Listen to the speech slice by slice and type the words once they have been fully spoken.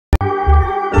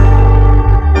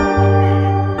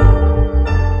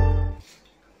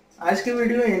आज की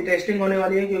video interesting होने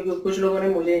वाली है क्योंकि कुछ लोगों ने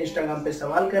मुझे इंस्टाग्राम पे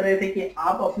सवाल कर रहे थे कि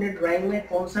आप अपने ड्राइंग में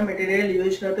कौन सा मटेरियल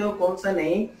यूज करते हो, कौन सा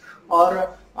नहीं,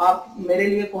 और आप मेरे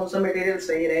लिए कौन सा मटेरियल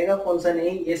सही रहेगा, कौन सा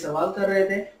नहीं, ये सवाल कर रहे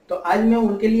थे। तो आज मैं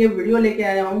उनके लिए वीडियो लेके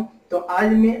आया हूँ। तो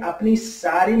आज मैं अपनी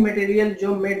सारी मटेरियल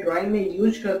जो मैं ड्राइंग में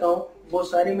यूज करता हूँ वो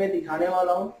सारी मैं दिखाने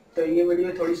वाला हूँ। तो ये वीडियो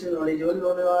थोड़ी सी नॉलेजेबल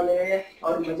होने वाले है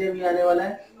और मजे भी आने वाला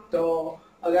है। तो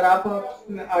अगर आप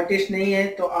आर्टिस्ट नहीं है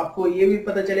तो आपको ये भी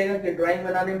पता चलेगा कि ड्राइंग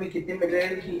बनाने में कितने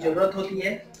मटेरियल की जरूरत होती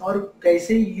है और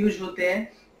कैसे यूज होते हैं।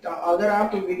 तो अगर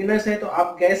आप बिगिनर्स हैं तो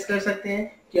आप गैस कर सकते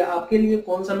हैं कि आपके लिए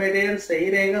कौन सा मटेरियल सही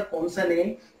रहेगा, कौन सा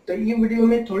नहीं। तो ये वीडियो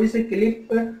में थोड़ी सी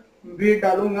क्लिप भी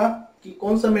डालूंगा कि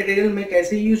कौन सा मटेरियल मैं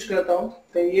कैसे यूज करता हूँ।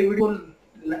 तो ये वीडियो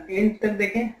एंड तक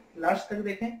देखें, लास्ट तक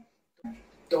देखें।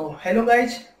 तो hello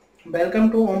guys, welcome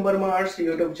two ohm Verma arts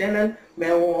YouTube channel.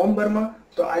 मैं हूँ ओम वर्मा।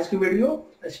 तो आज की वीडियो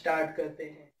स्टार्ट करते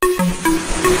हैं।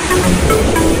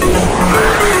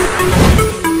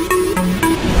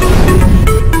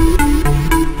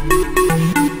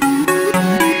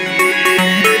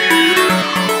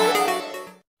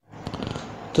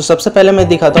 तो सबसे पहले मैं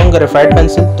दिखाता हूँ ग्रेफाइट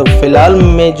पेंसिल। तो फिलहाल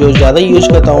मैं जो ज़्यादा यूज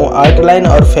करता हूँ आर्ट लाइन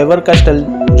और फेवर कास्टल,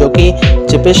 जो कि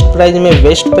चिपेस्ट प्राइस में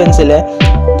वेस्ट पेंसिल है।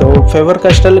 तो फेवर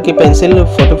कास्टल की पेंसिल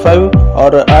 45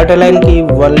 और आर्ट लाइन की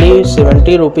ओनली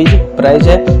 70 रुपीज़ प्राइस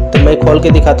है। तो मैं खोल के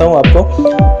दिखाता हूँ आपको।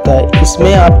 तो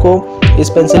इसमें आपको इस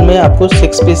पेंसिल में आपको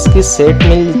 6 पीस की सेट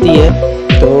मिलती है।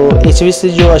 तो HV से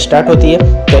जो स्टार्ट होती है,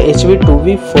 तो HV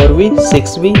 2V 4V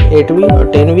 6V 8V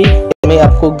और 10V में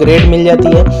आपको ग्रेड मिल जाती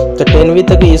है। तो 10V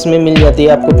तक इसमें मिल जाती है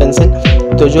आपको पेंसिल,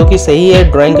 तो जो कि सही है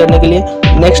ड्राइंग करने के लिए।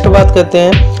 नेक्स्ट बात करते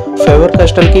हैं फेवर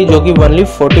कास्टल की, जो कि ओनली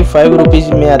 45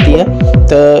 रुपीज़ में आती है।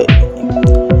 तो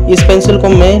इस पेंसिल को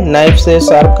मैं नाइफ से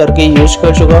शार्प करके यूज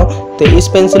कर चुका हूँ। तो इस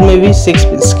पेंसिल में भी 6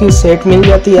 पीस की सेट मिल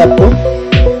जाती है आपको,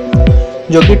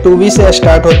 जो कि 2V से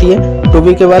स्टार्ट होती है।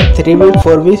 2V के बाद 3V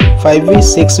 4V 5V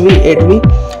 6V 8V।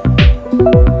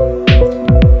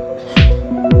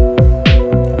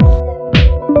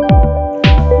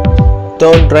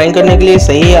 तो ड्राइंग करने के लिए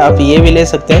सही है, आप ये भी ले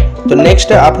सकते हैं। तो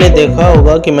नेक्स्ट आपने देखा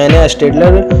होगा कि मैंने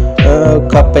स्टेडलर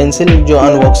का पेंसिल जो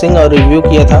अनबॉक्सिंग और रिव्यू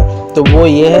किया था, तो वो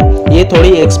ये है। ये थोड़ी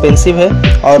एक्सपेंसिव है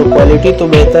और क्वालिटी तो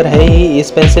बेहतर है ही।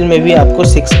 इस पेंसिल में भी आपको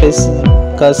 6 पीस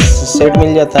का सेट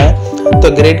मिल जाता है।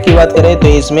 तो ग्रेड की बात करें तो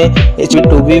इसमें HV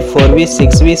 2V 4V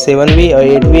 6V 7V और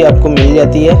 8V आपको मिल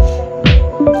जाती है।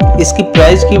 इसकी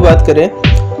प्राइस की बात करें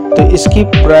तो इसकी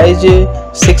प्राइस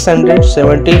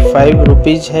 675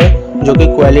 रुपीज़ है, जो कि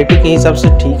क्वालिटी के हिसाब से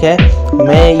ठीक है।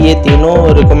 मैं ये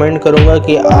तीनों रिकमेंड करूँगा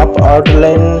कि आप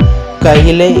आउटलाइन का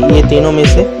ही लें, ये तीनों में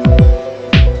से,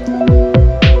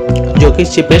 जो कि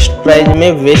चिपेस्ट प्राइस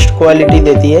में वेस्ट क्वालिटी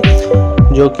देती है,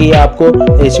 जो कि आपको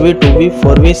HV 2V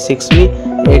 4V 6V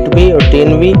 8V और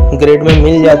 10V ग्रेड में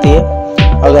मिल जाती है।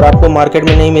 अगर आपको मार्केट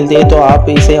में नहीं मिलती है तो आप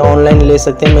इसे ऑनलाइन ले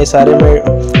सकते हैं। मैं सारे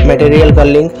मटेरियल का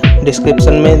लिंक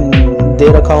डिस्क्रिप्शन में दे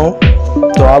रखा हूँ,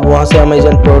 तो आप वहाँ से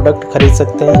अमेजन प्रोडक्ट खरीद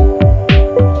सकते हैं।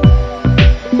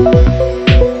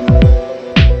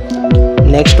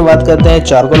 नेक्स्ट बात करते हैं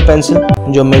चारकोल पेंसिल।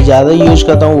 जो मैं ज़्यादा यूज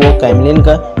करता हूँ वो कैमलिन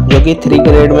का, जो कि 3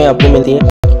 ग्रेड में आपको मिलती है।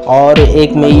 और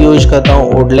एक मैं यूज करता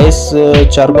हूँ वुडलेस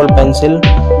चारकोल पेंसिल,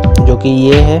 जो कि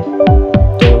ये है।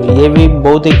 तो ये भी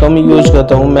बहुत ही कम यूज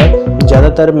करता हूँ मैं,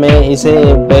 ज़्यादातर मैं इसे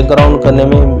बैकग्राउंड करने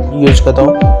में यूज करता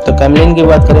हूँ। तो कैमलिन की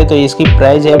बात करें तो इसकी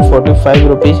प्राइस है 45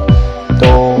 रुपीज़। तो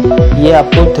ये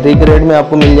आपको 3 ग्रेड में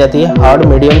आपको मिल जाती है। हार्ड,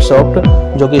 मीडियम, सॉफ्ट,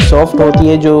 जो कि सॉफ्ट होती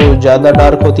है जो ज़्यादा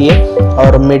डार्क होती है,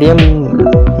 और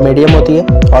मीडियम होती है,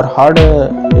 और हार्ड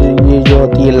ये जो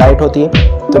होती है लाइट होती है।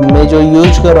 तो मैं जो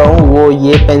यूज कर रहा हूँ वो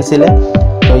ये पेंसिल है।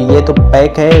 तो ये तो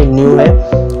पैक है, न्यू है,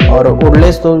 और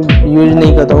वुडलेस तो यूज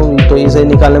नहीं करता हूँ, तो इसे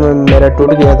निकालने में मेरा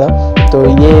टूट गया था। तो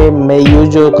ये मैं यूज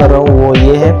जो कर रहा हूँ वो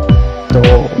ये है। तो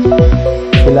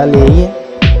फिलहाल यही है।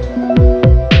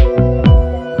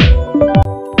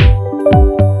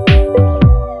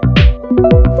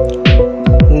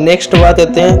 नेक्स्ट बात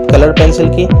करते हैं कलर पेंसिल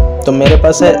की। तो मेरे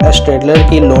पास है स्टेडलर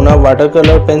की लोना वाटर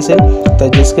कलर पेंसिल, तो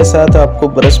जिसके साथ आपको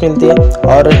ब्रश मिलती है,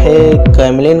 और है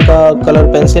कैमलिन का कलर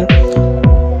पेंसिल।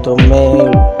 तो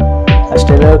मैं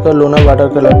स्टेडलर का लोना वाटर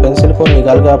कलर पेंसिल को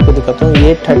निकाल कर आपको दिखाता हूँ।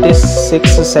 ये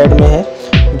 36 सेट में है,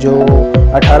 जो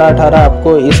 18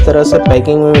 आपको इस तरह से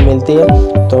पैकिंग में मिलती है।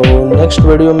 तो नेक्स्ट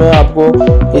वीडियो में आपको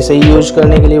इसे यूज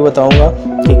करने के लिए बताऊँगा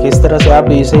कि किस तरह से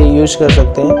आप इसे यूज कर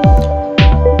सकते हैं।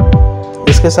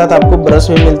 इसके साथ आपको ब्रश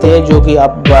भी मिलती है, जो कि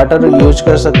आप वाटर यूज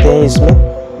कर सकते हैं इसमें।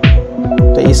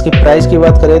 तो इसकी प्राइस की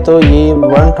बात करें तो ये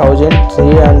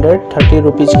 1330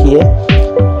 रुपीज़ की है।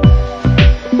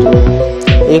 तो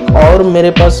एक और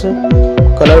मेरे पास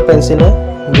कलर पेंसिल है,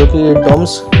 जो कि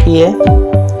डॉम्स की है,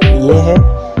 ये है।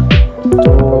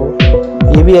 तो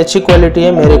ये भी अच्छी क्वालिटी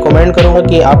है। मैं रिकमेंड करूँगा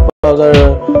कि आप अगर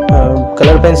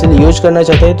कलर पेंसिल यूज करना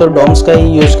चाहते हैं तो डॉम्स का ही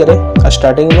यूज करें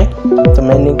स्टार्टिंग में। तो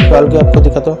मैं निकाल के आपको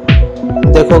दिखाता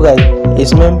हूँ। देखो गाइस,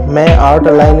 इसमें मैं आर्ट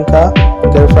लाइन का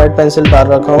ग्रेफाइट पेंसिल डाल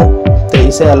रखा हूँ, तो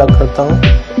इसे अलग करता हूँ।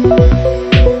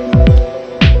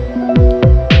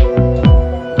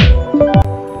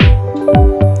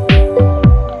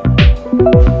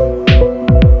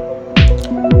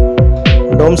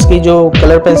 डॉम्स की जो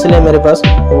कलर पेंसिल है मेरे पास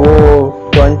वो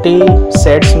 20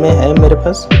 सेट्स में है मेरे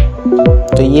पास,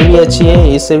 तो ये भी अच्छी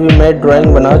है। इससे भी मैं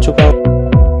ड्राइंग बना चुका हूँ।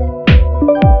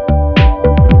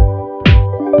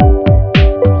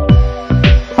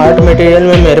 आर्ट मटेरियल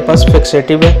में मेरे पास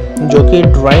फिक्सेटिव है, जो कि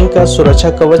ड्राइंग का सुरक्षा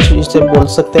कवच इसे बोल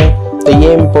सकते हैं। तो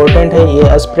ये इम्पोर्टेंट है।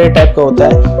 ये स्प्रे टाइप का होता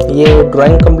है। ये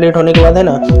ड्राइंग कंप्लीट होने के बाद है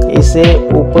ना, इसे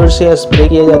ऊपर से स्प्रे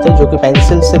किया जाता है, जो कि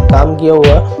पेंसिल से काम किया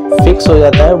हुआ फिक्स हो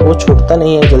जाता है, वो छूटता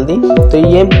नहीं है जल्दी। तो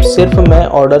ये सिर्फ मैं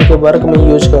ऑर्डर के वर्क में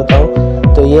यूज करता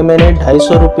हूँ। तो ये मैंने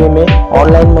 250 रुपये में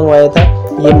ऑनलाइन मंगवाया था।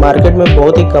 ये मार्केट में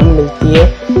बहुत ही कम मिलती है।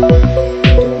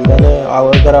 तो मैंने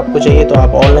अगर आपको चाहिए तो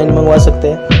आप ऑनलाइन मंगवा सकते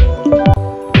हैं।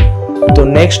 तो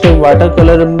नेक्स्ट वाटर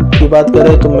कलर की बात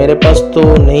करें तो मेरे पास तो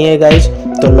नहीं है गाइज।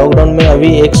 तो लॉकडाउन में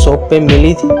अभी एक शॉप पे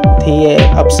मिली थी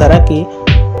अप्सरा की,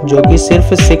 जो कि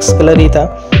सिर्फ 6 कलर ही था।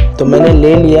 तो मैंने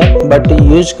ले लिया, बट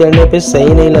यूज करने पे सही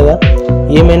नहीं लगा।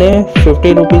 ये मैंने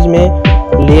 50 रुपीज़ में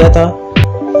लिया था।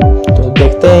 तो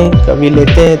देखते हैं, कभी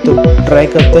लेते हैं तो ट्राई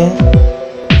करते हैं।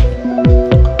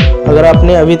 अगर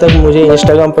आपने अभी तक मुझे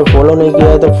इंस्टाग्राम पे फॉलो नहीं किया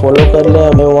है तो फॉलो कर लें।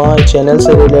 मैं वहाँ चैनल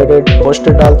से रिलेटेड पोस्ट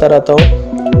डालता रहता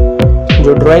हूँ।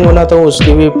 जो ड्राइंग बनाता हूँ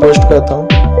उसकी भी पोस्ट करता हूँ।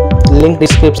 लिंक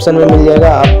डिस्क्रिप्शन में मिल जाएगा,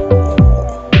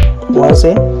 आप वहाँ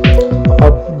से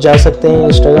आप जा सकते हैं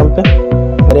इंस्टाग्राम पे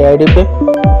मेरे आईडी पे।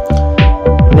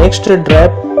 नेक्स्ट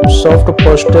ड्रैप सॉफ्ट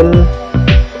पोस्टल,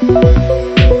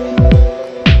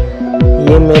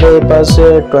 ये मेरे पास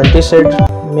 20 सेट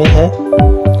में है,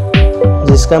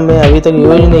 जिसका मैं अभी तक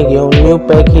यूज नहीं किया हूँ। न्यू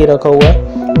पैक ही रखा हुआ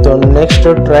है। तो नेक्स्ट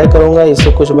ट्राई करूँगा,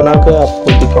 इसे कुछ बना कर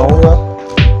आपको दिखाऊँगा।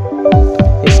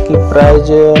 इसकी प्राइस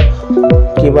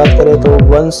की बात करें तो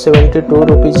 172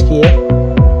 रुपीज़ की है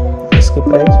इसकी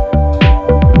प्राइस।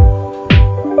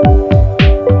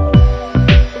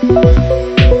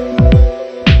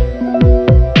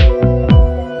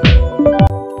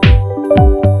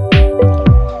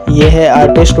 ये है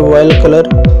आर्टिस्ट ऑयल कलर,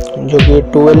 जो कि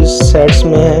 12 सेट्स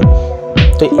में है।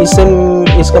 तो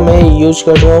इसका मैं यूज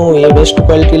कर रहा हूँ। ये बेस्ट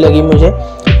क्वालिटी लगी मुझे,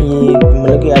 ये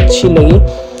मतलब कि अच्छी लगी।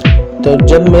 तो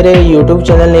जब मेरे YouTube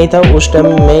चैनल नहीं था उस टाइम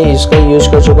मैं इसका यूज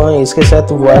कर चुका हूँ। इसके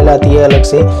साथ वॉयल आती है अलग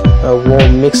से, वो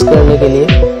मिक्स करने के लिए।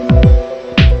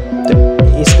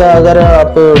 तो इसका अगर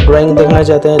आप ड्राइंग देखना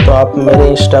चाहते हैं तो आप मेरे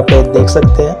इंस्टा पे देख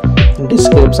सकते हैं,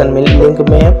 डिस्क्रिप्शन में लिंक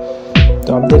में है,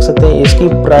 तो आप देख सकते हैं। इसकी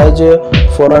प्राइस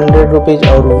 400 रुपीज़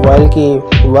और वॉयल की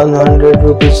 100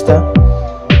 रुपीज़ था।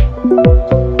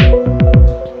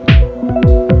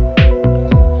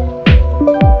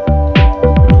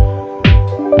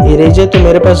 इरेजर तो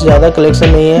मेरे पास ज़्यादा कलेक्शन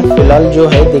नहीं है, फिलहाल जो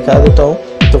है दिखा देता हूँ।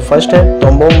 तो फर्स्ट है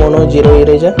टॉम्बो मोनो 0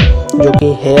 इरेजर, जो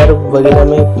कि हेयर वगैरह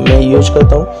में मैं यूज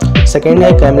करता हूँ। सेकेंड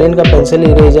है कैमलिन का पेंसिल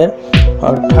इरेजर,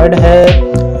 और थर्ड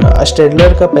है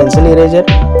स्टेडलर का पेंसिल इरेजर।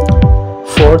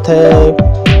 फोर्थ है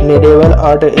निडेवल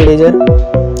आर्ट इरेजर,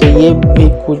 तो ये भी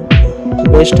कुछ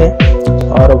बेस्ट है।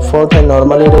 और फोर्थ है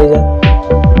नॉर्मल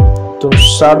इरेजर। तो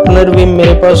शार्पनर भी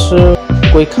मेरे पास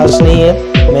कोई खास नहीं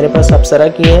है, मेरे पास अप्सरा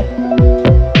की है।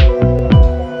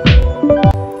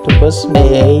 तो बस मैं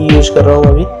यही यूज कर रहा हूँ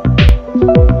अभी।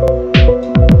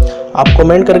 आप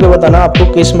कमेंट करके बताना आपको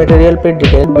किस मटेरियल पे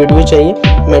डिटेल वीडियो चाहिए।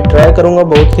 मैं ट्राई करूँगा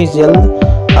बहुत ही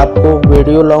जल्द आपको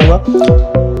वीडियो लाऊंगा।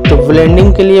 तो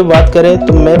ब्लेंडिंग के लिए बात करें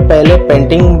तो मैं पहले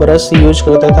पेंटिंग ब्रश यूज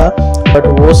करता था, बट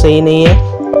वो सही नहीं है।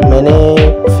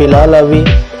 मैंने फिलहाल अभी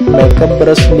मेकअप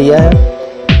ब्रश लिया है,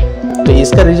 तो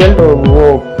इसका रिजल्ट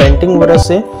वो पेंटिंग ब्रश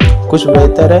से कुछ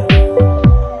बेहतर है।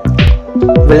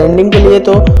 ब्लेंडिंग के लिए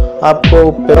तो आपको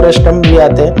पेपर स्टम्प भी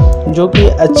आते हैं, जो कि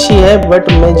अच्छी है,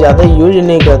 बट मैं ज़्यादा यूज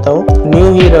नहीं करता हूँ।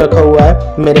 न्यू ही रखा हुआ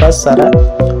है मेरे पास सारा।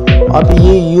 आप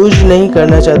ये यूज नहीं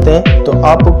करना चाहते हैं तो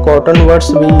आप कॉटन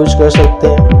वर्ड्स भी यूज कर सकते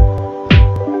हैं।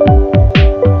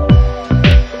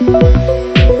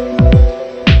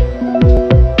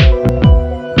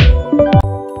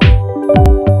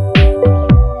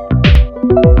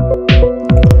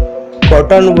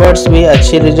 कॉटन वर्ड्स भी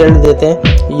अच्छे रिजल्ट देते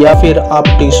हैं, या फिर आप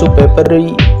टिश्यू पेपर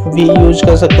भी यूज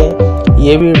कर सकते हैं।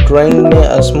 ये भी ड्राइंग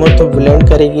में स्मूथ ब्लेंड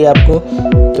करेगी आपको।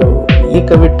 तो ये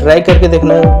कभी ट्राई करके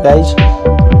देखना गाइज,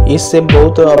 इससे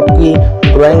बहुत आपकी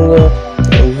ड्राइंग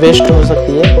वेस्ट हो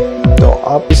सकती है, तो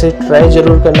आप इसे ट्राई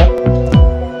ज़रूर करना।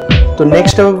 तो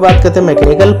नेक्स्ट अब बात करते हैं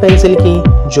मैकेनिकल पेंसिल की,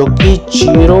 जो कि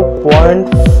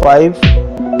 0.5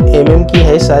 mm की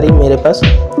है सारी मेरे पास,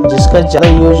 जिसका ज़्यादा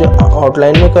यूज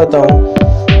आउटलाइन में करता हूँ।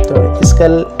 तो इसका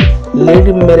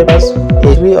लीड मेरे पास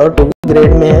HB और 2B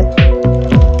ग्रेड में है,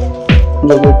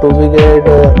 जो कि 2B ग्रेड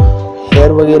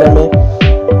हेयर वगैरह में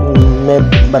मैं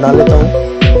बना लेता हूँ,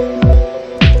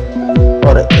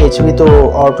 और HB तो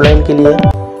आउटलाइन के लिए।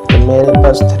 तो मेरे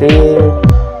पास 3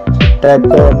 टाइप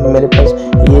का मेरे पास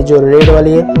ये जो रेड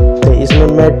वाली है, तो इसमें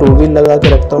मैं 2B लगा के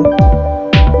रखता हूँ।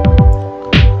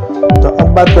 तो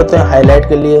अब बात करते हैं हाईलाइट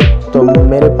के लिए। तो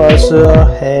मेरे पास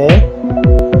है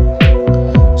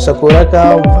सकुरा का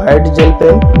वाइट जेल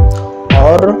पेन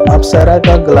और अप्सरा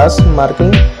का ग्लास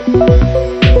मार्किंग,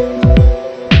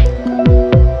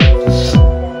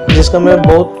 जिसका मैं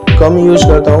बहुत कम यूज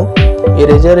करता हूँ।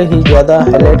 इरेजर ही ज़्यादा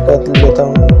हाईलाइट कर लेता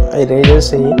हूँ, इरेजर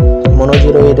से ही, मोनो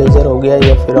जीरो इरेजर हो गया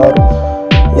या फिर और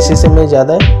इसी से मैं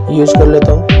ज़्यादा यूज कर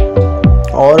लेता हूँ।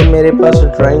 और मेरे पास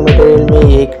ड्राइंग मटेरियल में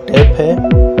एक टेप है।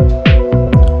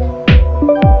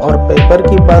 और पेपर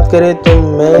की बात करें तो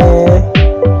मैं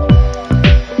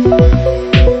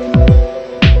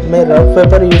रफ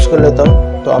पेपर यूज कर लेता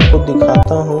हूँ। तो आपको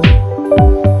दिखाता हूँ,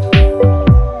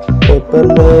 पेपर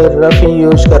में रफ ही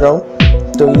यूज कर रहा हूँ।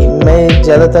 तो मैं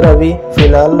ज़्यादातर अभी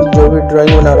फ़िलहाल जो भी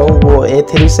ड्राइंग बना रहा हूँ वो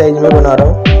A3 साइज में बना रहा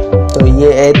हूँ। तो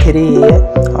ये A3 ही है,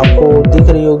 आपको दिख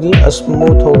रही होगी,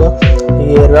 स्मूथ होगा,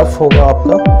 ये रफ होगा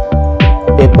आपका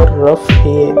पेपर, रफ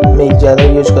ही मैं ज़्यादा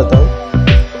यूज करता हूँ।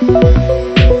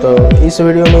 तो इस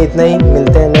वीडियो में इतना ही,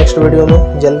 मिलते हैं नेक्स्ट वीडियो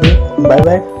में जल्दी। Bye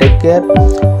bye, take care.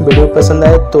 Video पसंद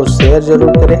आए तो शेयर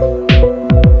ज़रूर करें।